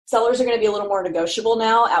sellers are going to be a little more negotiable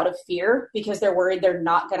now out of fear because they're worried they're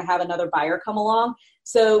not going to have another buyer come along.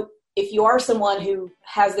 So if you are someone who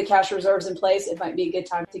has the cash reserves in place, it might be a good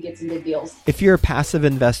time to get some good deals. If you're a passive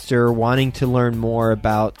investor wanting to learn more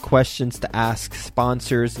about questions to ask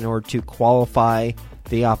sponsors in order to qualify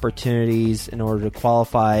the opportunities, in order to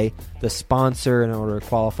qualify the sponsor, in order to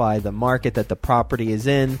qualify the market that the property is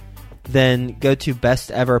in, then go to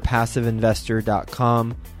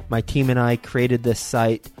besteverpassiveinvestor.com. My team and I created this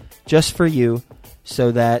site just for you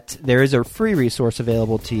so that there is a free resource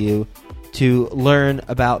available to you to learn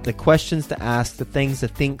about the questions to ask, the things to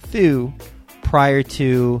think through prior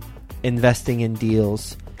to investing in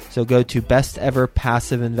deals. So go to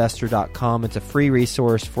besteverpassiveinvestor.com. It's a free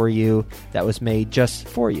resource for you that was made just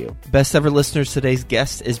for you. Best Ever listeners, today's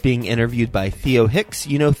guest is being interviewed by Theo Hicks.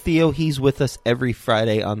 You know Theo, he's with us every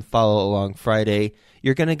Friday on Follow Along Friday.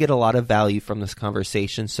 You're going to get a lot of value from this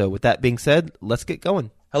conversation. So with that being said, let's get going.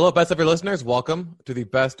 Hello, Best Ever listeners. Welcome to the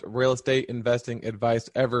Best Real Estate Investing Advice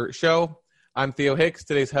Ever show. I'm Theo Hicks,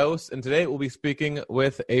 today's host, and today we'll be speaking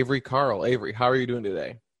with Avery Carl. Avery, how are you doing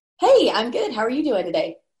today? Hey, I'm good. How are you doing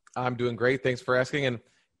today? I'm doing great. Thanks for asking, and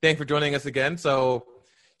thanks for joining us again. So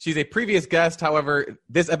she's a previous guest. However,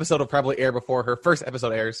 this episode will probably air before her first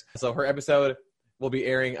episode airs. So her episode will be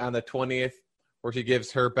airing on the 20th, where she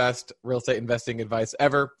gives her best real estate investing advice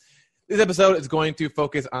ever. This episode is going to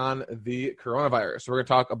focus on the coronavirus. We're going to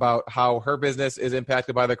talk about how her business is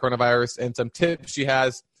impacted by the coronavirus and some tips she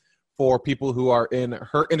has for people who are in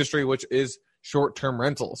her industry, which is short-term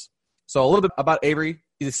rentals. So a little bit about Avery.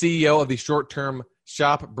 She's the CEO of the short-term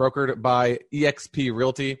shop brokered by eXp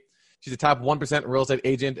Realty. She's a top 1% real estate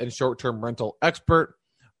agent and short-term rental expert.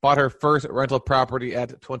 Bought her first rental property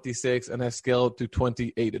at 26 and has scaled to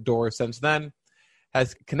 28 doors since then.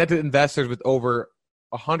 Has connected investors with over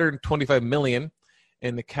 $125 million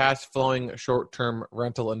in the cash flowing short-term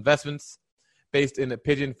rental investments. Based in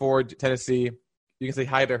Pigeon Forge, Tennessee. You can say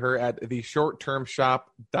hi to her at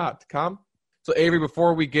theshorttermshop.com. So Avery,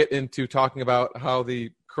 before we get into talking about how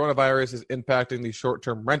the coronavirus is impacting the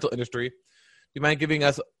short-term rental industry, do you mind giving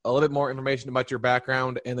us a little bit more information about your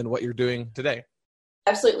background and then what you're doing today?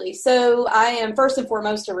 Absolutely. So I am first and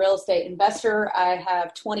foremost a real estate investor. I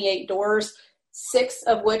have 28 doors, 6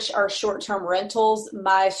 of which are short-term rentals.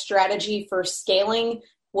 My strategy for scaling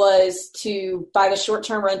was to buy the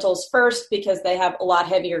short-term rentals first because they have a lot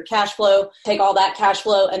heavier cash flow, take all that cash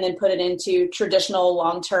flow and then put it into traditional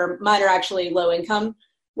long-term, mine are actually low-income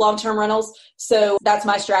long-term rentals. So that's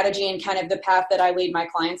my strategy and kind of the path that I lead my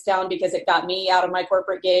clients down because it got me out of my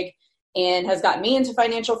corporate gig and has gotten me into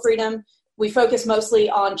financial freedom. We focus mostly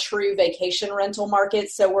on true vacation rental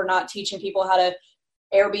markets. So we're not teaching people how to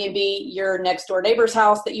Airbnb your next door neighbor's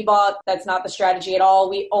house that you bought. That's not the strategy at all.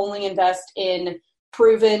 We only invest in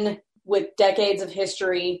proven with decades of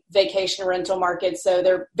history vacation rental markets. So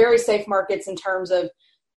they're very safe markets in terms of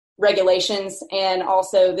regulations. And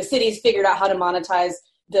also the cities figured out how to monetize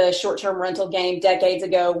the short-term rental game decades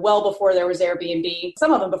ago, well before there was Airbnb,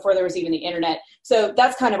 some of them before there was even the internet. So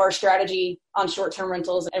that's kind of our strategy on short-term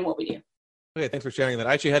rentals and what we do. Okay, thanks for sharing that.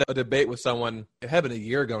 I actually had a debate with someone, it had been a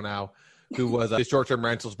year ago now, who was short-term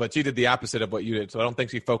rentals, but she did the opposite of what you did. So I don't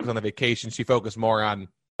think she focused on the vacation. She focused more on,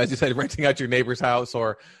 as you said, renting out your neighbor's house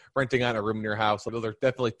or renting out a room in your house. So those are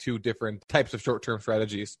definitely two different types of short-term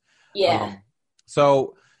strategies. Yeah.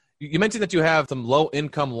 So you mentioned that you have some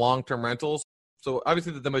low-income long-term rentals. So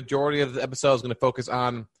obviously the majority of the episode is going to focus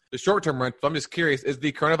on the short-term rentals. So I'm just curious, is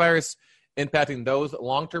the coronavirus impacting those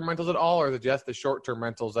long-term rentals at all, or is it just the short-term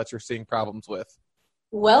rentals that you're seeing problems with?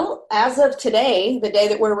 Well, as of today, the day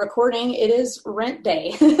that we're recording, it is rent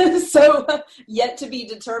day. So yet to be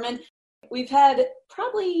determined. We've had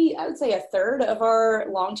probably, I would say, a third of our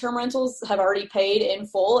long-term rentals have already paid in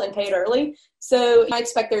full and paid early. So I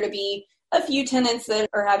expect there to be a few tenants that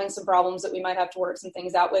are having some problems that we might have to work some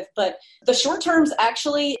things out with. But the short terms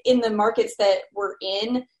actually in the markets that we're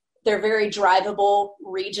in, they're very drivable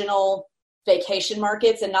regional vacation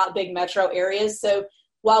markets and not big metro areas. So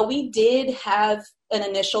while we did have an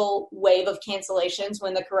initial wave of cancellations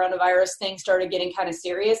when the coronavirus thing started getting kind of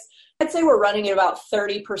serious, I'd say we're running at about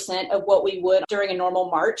 30% of what we would during a normal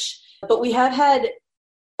March. But we have had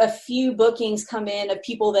a few bookings come in of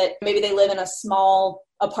people that maybe they live in a small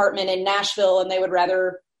apartment in Nashville and they would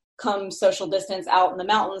rather come social distance out in the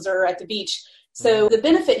mountains or at the beach. So the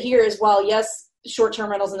benefit here is while, yes,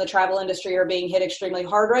 short-term rentals in the travel industry are being hit extremely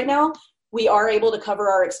hard right now, we are able to cover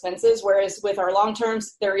our expenses, whereas with our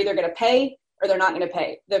long-terms, they're either going to pay or they're not going to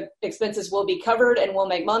pay. The expenses will be covered and we'll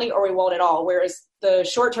make money or we won't at all. Whereas the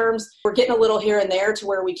short-terms, we're getting a little here and there to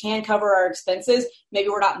where we can cover our expenses. Maybe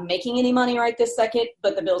we're not making any money right this second,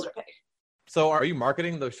 but the bills are paid. So are you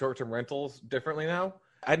marketing those short-term rentals differently now?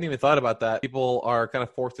 I hadn't even thought about that. People are kind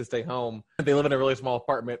of forced to stay home. They live in a really small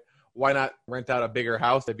apartment. Why not rent out a bigger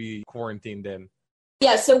house to be quarantined in?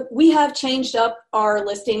 Yeah, so we have changed up our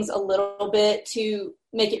listings a little bit to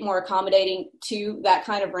make it more accommodating to that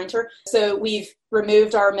kind of renter. So we've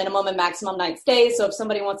removed our minimum and maximum night stays. So if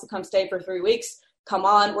somebody wants to come stay for 3 weeks, come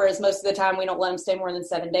on, whereas most of the time we don't let them stay more than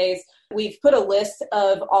 7 days. We've put a list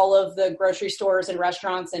of all of the grocery stores and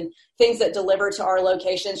restaurants and things that deliver to our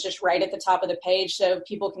locations just right at the top of the page so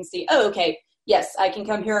people can see, oh, okay, yes, I can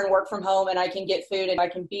come here and work from home and I can get food and I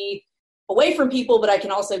can be away from people, but I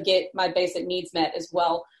can also get my basic needs met as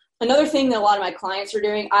well. Another thing that a lot of my clients are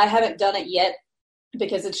doing, I haven't done it yet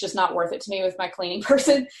because it's just not worth it to me with my cleaning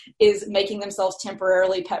person, is making themselves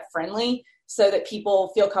temporarily pet friendly so that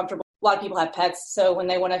people feel comfortable. A lot of people have pets, so when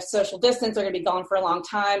they want to social distance, they're going to be gone for a long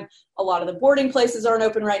time. A lot of the boarding places aren't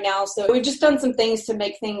open right now. So we've just done some things to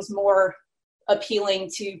make things more appealing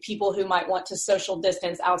to people who might want to social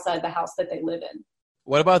distance outside the house that they live in.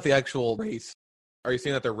 What about the actual rates? Are you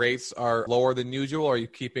seeing that the rates are lower than usual, or are you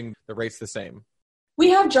keeping the rates the same? We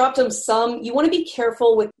have dropped them some. You want to be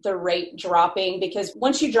careful with the rate dropping because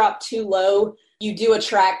once you drop too low, you do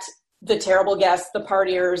attract the terrible guests, the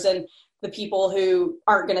partiers, and the people who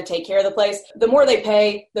aren't going to take care of the place. The more they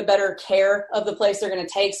pay, the better care of the place they're going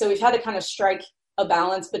to take. So we've had to kind of strike a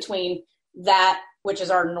balance between that, which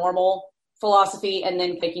is our normal philosophy, and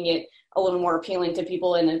then making it a little more appealing to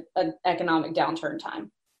people in an economic downturn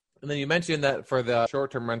time. And then you mentioned that for the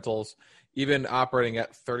short-term rentals, even operating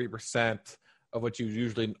at 30% of what you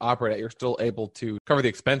usually operate at, you're still able to cover the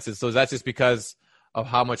expenses. So is that just because of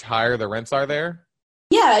how much higher the rents are there?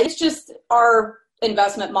 Yeah, it's just our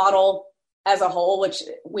investment model as a whole, which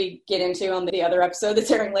we get into on the other episode that's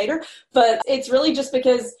airing later. But it's really just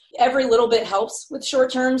because every little bit helps with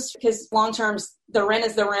short terms, because long terms, the rent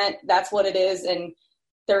is the rent. That's what it is. And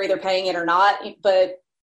they're either paying it or not. But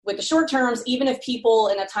with the short terms, even if people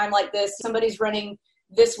in a time like this, somebody's renting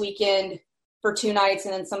this weekend for 2 nights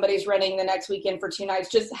and then somebody's renting the next weekend for 2 nights,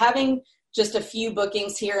 just having just a few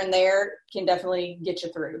bookings here and there can definitely get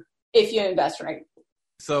you through if you invest right.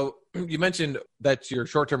 So you mentioned that your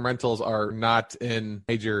short-term rentals are not in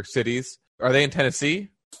major cities. Are they in Tennessee?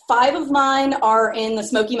 5 of mine are in the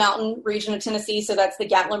Smoky Mountain region of Tennessee. So that's the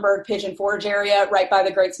Gatlinburg Pigeon Forge area right by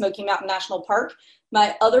the Great Smoky Mountain National Park.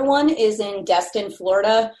 My other one is in Destin,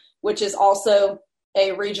 Florida, which is also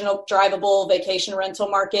a regional drivable vacation rental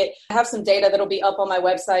market. I have some data that'll be up on my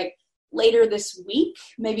website later this week,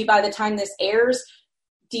 maybe by the time this airs,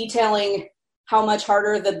 detailing how much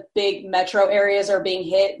harder the big metro areas are being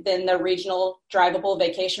hit than the regional drivable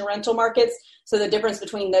vacation rental markets. So the difference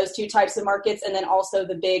between those two types of markets, and then also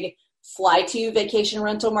the big fly-to vacation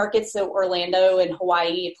rental markets, so Orlando and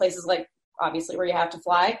Hawaii, places like obviously where you have to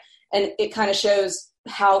fly. And it kind of shows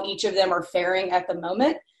how each of them are faring at the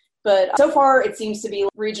moment. But so far, it seems to be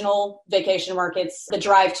regional vacation markets, the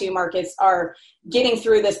drive-to markets are getting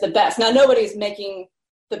through this the best. Now, nobody's making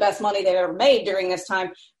the best money they've ever made during this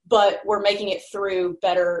time, but we're making it through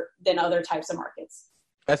better than other types of markets.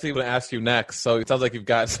 That's what I'm going to ask you next. So it sounds like you've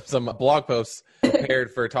got some blog posts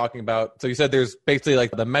prepared for talking about. So you said there's basically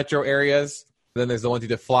like the metro areas, then there's the ones you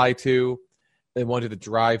to fly to, then one to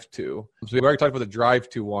drive to. So we've already talked about the drive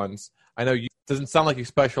to ones. I know it doesn't sound like you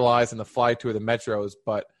specialize in the fly to or the metros,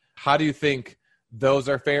 but how do you think those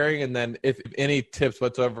are faring? And then if any tips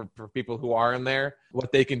whatsoever for people who are in there,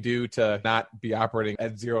 what they can do to not be operating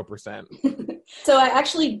at 0%. So I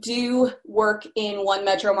actually do work in one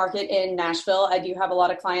metro market in Nashville. I do have a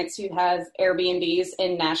lot of clients who have Airbnbs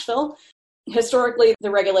in Nashville. Historically,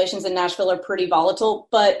 the regulations in Nashville are pretty volatile,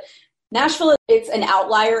 but Nashville, it's an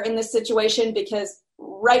outlier in this situation because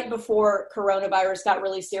right before coronavirus got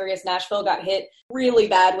really serious, Nashville got hit really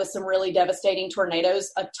bad with some really devastating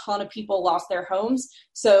tornadoes. A ton of people lost their homes.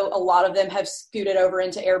 So a lot of them have scooted over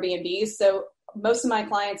into Airbnbs. So most of my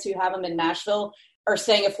clients who have them in Nashville are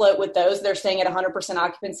staying afloat with those. They're staying at 100%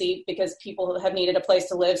 occupancy because people have needed a place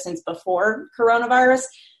to live since before coronavirus.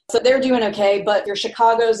 So they're doing okay. But your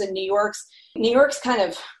Chicago's and New York's kind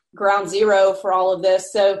of ground zero for all of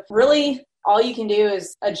this. So really, all you can do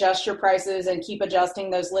is adjust your prices and keep adjusting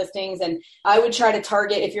those listings. And I would try to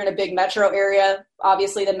target, if you're in a big metro area,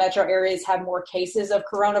 obviously the metro areas have more cases of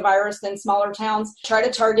coronavirus than smaller towns. Try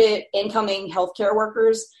to target incoming healthcare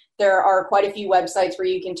workers. There are quite a few websites where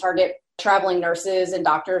you can target traveling nurses and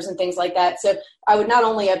doctors and things like that. So I would not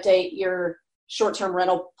only update your short-term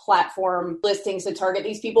rental platform listings to target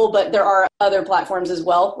these people, but there are other platforms as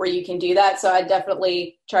well where you can do that. So I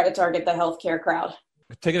definitely try to target the healthcare crowd.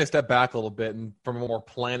 Taking a step back a little bit and from a more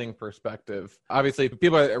planning perspective, obviously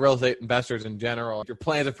people are real estate investors in general. Your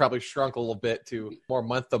plans have probably shrunk a little bit to more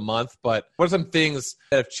month to month, but what are some things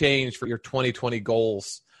that have changed for your 2020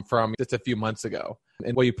 goals from just a few months ago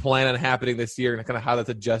and what you plan on happening this year and kind of how that's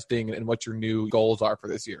adjusting and what your new goals are for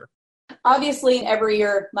this year? Obviously, every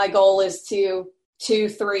year my goal is to 2,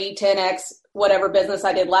 3, 10x whatever business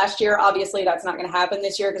I did last year. Obviously, that's not going to happen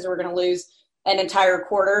this year because we're going to lose an entire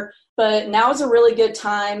quarter. But now is a really good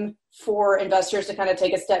time for investors to kind of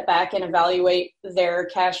take a step back and evaluate their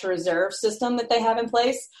cash reserve system that they have in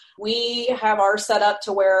place. We have ours set up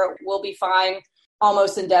to where we'll be fine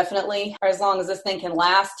almost indefinitely, as long as this thing can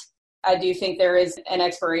last. I do think there is an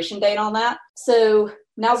expiration date on that. So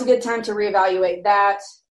now's a good time to reevaluate that.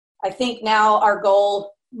 I think now our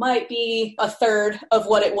goal might be a third of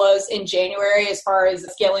what it was in January as far as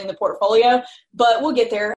scaling the portfolio, but we'll get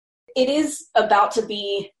there. It is about to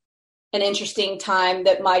be an interesting time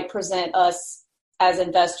that might present us as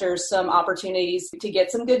investors some opportunities to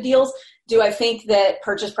get some good deals. Do I think that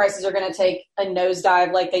purchase prices are going to take a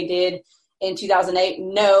nosedive like they did in 2008?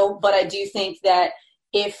 No, but I do think that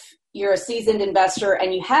if you're a seasoned investor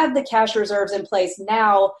and you have the cash reserves in place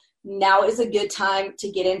now is a good time to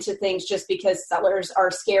get into things just because sellers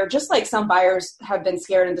are scared. Just like some buyers have been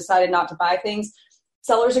scared and decided not to buy things,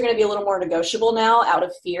 sellers are going to be a little more negotiable now out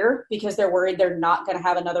of fear because they're worried they're not going to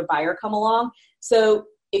have another buyer come along. So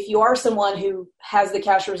if you are someone who has the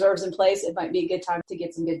cash reserves in place, it might be a good time to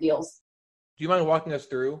get some good deals. Do you mind walking us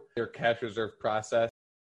through your cash reserve process?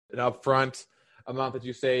 An upfront amount that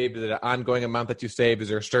you saved? Is it an ongoing amount that you saved? Is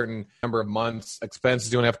there a certain number of months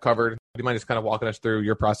expenses you want to have covered? Do you mind just kind of walking us through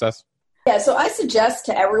your process? Yeah, so I suggest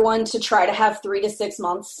to everyone to try to have 3 to 6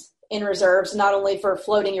 months in reserves, not only for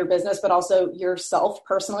floating your business, but also yourself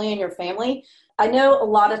personally and your family. I know a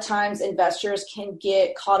lot of times investors can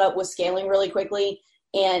get caught up with scaling really quickly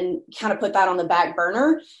and kind of put that on the back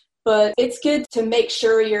burner, but it's good to make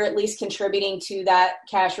sure you're at least contributing to that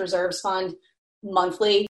cash reserves fund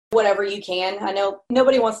monthly, whatever you can. I know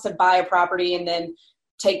nobody wants to buy a property and then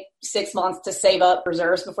take 6 months to save up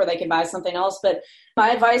reserves before they can buy something else. But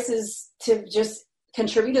my advice is to just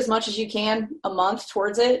contribute as much as you can a month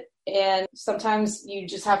towards it. And sometimes you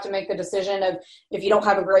just have to make the decision of, if you don't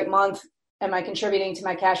have a great month, am I contributing to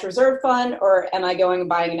my cash reserve fund or am I going and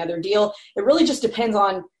buying another deal? It really just depends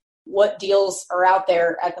on what deals are out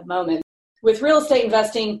there at the moment. With real estate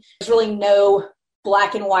investing, there's really no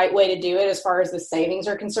black and white way to do it as far as the savings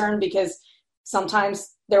are concerned, because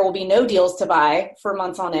sometimes there will be no deals to buy for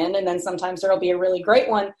months on end, and then sometimes there will be a really great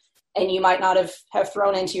one and you might not have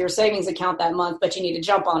thrown into your savings account that month, but you need to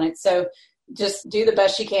jump on it. So just do the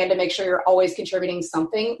best you can to make sure you're always contributing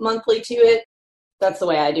something monthly to it. That's the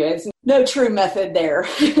way I do it. It's no true method there.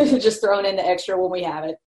 Just throwing in the extra when we have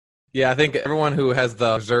it. Yeah, I think everyone who has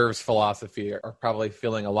the reserves philosophy are probably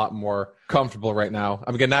feeling a lot more comfortable right now.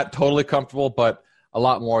 I mean, again, not totally comfortable, but a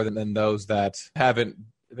lot more than those that haven't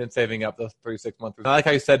been saving up those 3 to 6 months. I like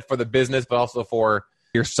how you said for the business, but also for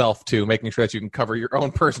yourself too, making sure that you can cover your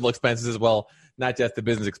own personal expenses as well, not just the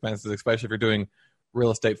business expenses, especially if you're doing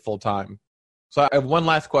real estate full time. So I have one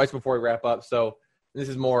last question before we wrap up. So this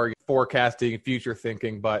is more forecasting, future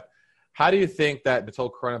thinking, but how do you think that this whole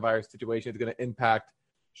coronavirus situation is going to impact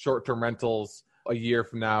short-term rentals a year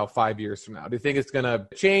from now, 5 years from now? Do you think it's going to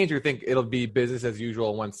change, or do you think it'll be business as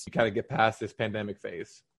usual once you kind of get past this pandemic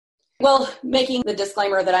phase? Well, making the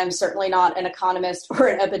disclaimer that I'm certainly not an economist or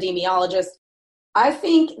an epidemiologist, I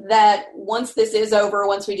think that once this is over,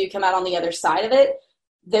 once we do come out on the other side of it,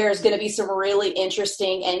 there's going to be some really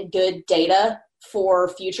interesting and good data for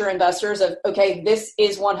future investors of, okay, this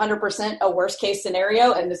is 100% a worst case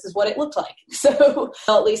scenario and this is what it looked like. So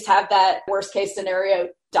they'll at least have that worst case scenario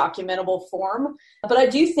documentable form. But I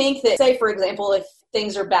do think that, say, for example, if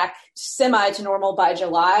things are back semi to normal by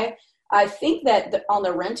July, I think that on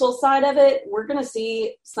the rental side of it, we're going to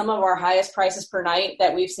see some of our highest prices per night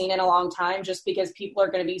that we've seen in a long time, just because people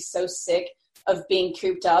are going to be so sick of being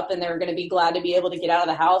cooped up and they're going to be glad to be able to get out of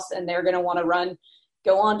the house and they're going to want to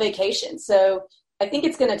go on vacation. So I think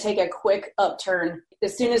it's going to take a quick upturn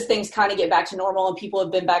as soon as things kind of get back to normal and people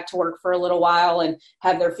have been back to work for a little while and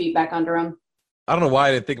have their feet back under them. I don't know why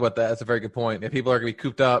I didn't think about that. That's a very good point. If people are going to be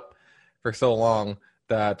cooped up for so long,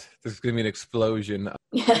 that there's going to be an explosion.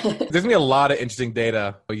 There's going to be a lot of interesting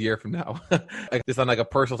data a year from now. Just on like a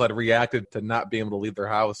personal side, reacted to not being able to leave their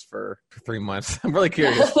house for 3 months. I'm really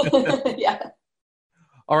curious. Yeah.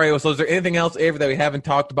 All right. Well, so is there anything else, Avery, that we haven't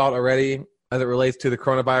talked about already as it relates to the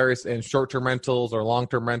coronavirus and short-term rentals or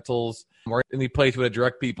long-term rentals, or any place you would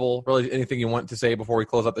direct people? Really anything you want to say before we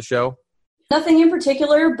close out the show? Nothing in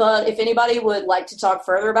particular, but if anybody would like to talk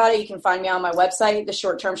further about it, you can find me on my website,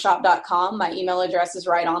 theshorttermshop.com. My email address is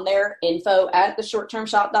right on there,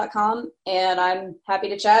 info@theshorttermshop.com. And I'm happy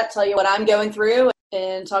to chat, tell you what I'm going through,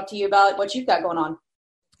 and talk to you about what you've got going on.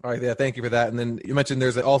 All right, yeah, thank you for that. And then you mentioned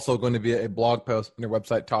there's also going to be a blog post on your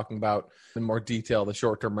website talking about in more detail the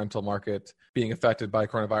short-term rental market being affected by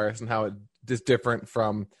coronavirus and how it is different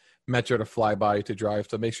from metro to flyby to drive.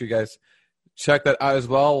 So make sure you guys check that out as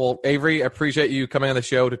well. Well, Avery, I appreciate you coming on the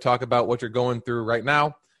show to talk about what you're going through right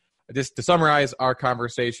now. Just to summarize our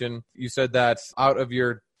conversation, you said that out of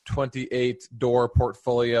your 28-door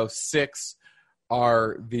portfolio, 6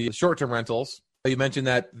 are the short-term rentals. You mentioned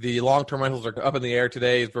that the long-term rentals are up in the air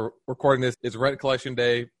today. As we're recording this, it's rent collection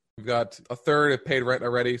day. We've got a third of paid rent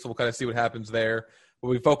already, so we'll kind of see what happens there. But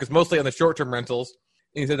we focus mostly on the short-term rentals.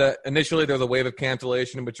 And you said that initially there's a wave of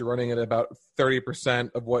cancellation, but you're running at about 30%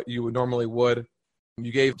 of what you would normally would.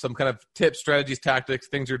 You gave some kind of tips, strategies, tactics,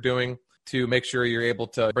 things you're doing to make sure you're able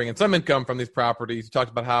to bring in some income from these properties. You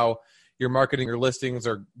talked about how you're marketing your listings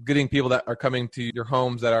or getting people that are coming to your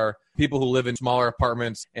homes that are people who live in smaller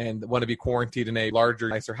apartments and want to be quarantined in a larger,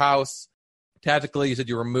 nicer house. Tactically, you said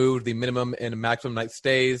you removed the minimum and maximum night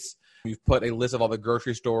stays. You've put a list of all the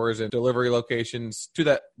grocery stores and delivery locations to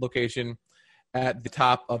that location at the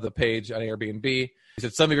top of the page on Airbnb. You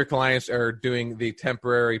said some of your clients are doing the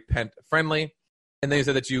temporary pent friendly. And then you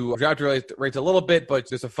said that you dropped your rates a little bit, but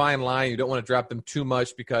there's a fine line. You don't want to drop them too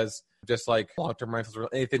much because just like long-term rentals or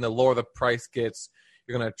anything, the lower the price gets,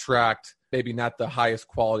 you're going to attract maybe not the highest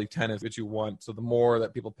quality tenants that you want. So the more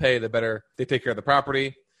that people pay, the better they take care of the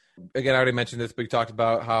property. Again, I already mentioned this, but you talked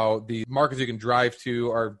about how the markets you can drive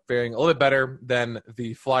to are faring a little bit better than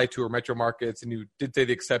the fly to or metro markets. And you did say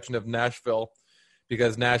the exception of Nashville,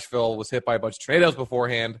 because Nashville was hit by a bunch of tornadoes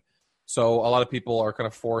beforehand. So a lot of people are kind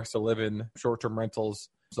of forced to live in short-term rentals.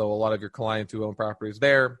 So a lot of your clients who own properties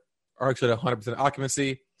there are actually at 100%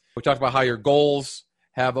 occupancy. We talked about how your goals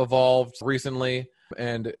have evolved recently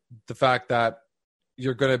and the fact that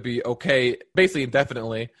you're going to be okay basically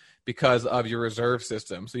indefinitely because of your reserve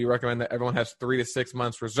system. So you recommend that everyone has 3 to 6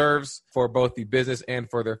 months reserves for both the business and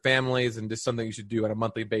for their families, and just something you should do on a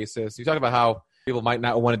monthly basis. You talk about how people might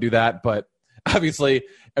not want to do that, but obviously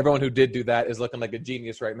everyone who did do that is looking like a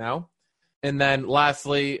genius right now. And then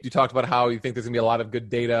lastly, you talked about how you think there's going to be a lot of good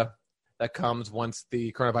data that comes once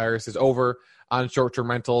the coronavirus is over on short-term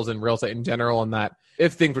rentals and real estate in general, and that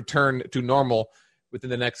if things return to normal within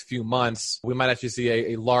the next few months, we might actually see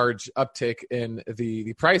a large uptick in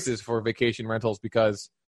the prices for vacation rentals because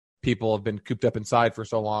people have been cooped up inside for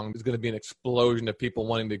so long. There's going to be an explosion of people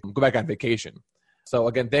wanting to go back on vacation. So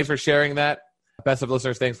again, thanks for sharing that. Best of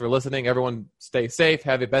listeners, thanks for listening. Everyone stay safe,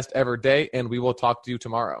 have a best ever day, and we will talk to you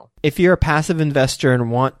tomorrow. If you're a passive investor and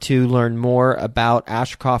want to learn more about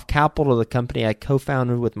Ashcroft Capital, the company I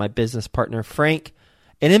co-founded with my business partner Frank,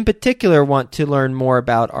 and in particular want to learn more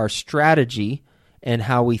about our strategy and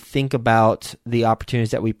how we think about the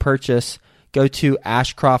opportunities that we purchase, go to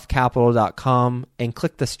ashcroftcapital.com and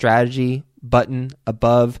click the strategy button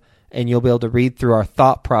above, and you'll be able to read through our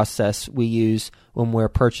thought process we use when we're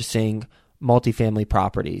purchasing multifamily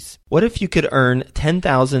properties. What if you could earn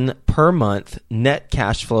 $10,000 per month net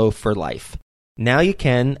cash flow for life? Now you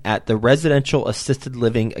can at the Residential Assisted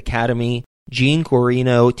Living Academy. Gene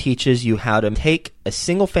Guarino teaches you how to take a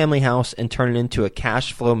single family house and turn it into a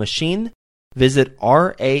cash flow machine. Visit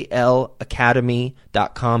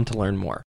RALacademy.com to learn more.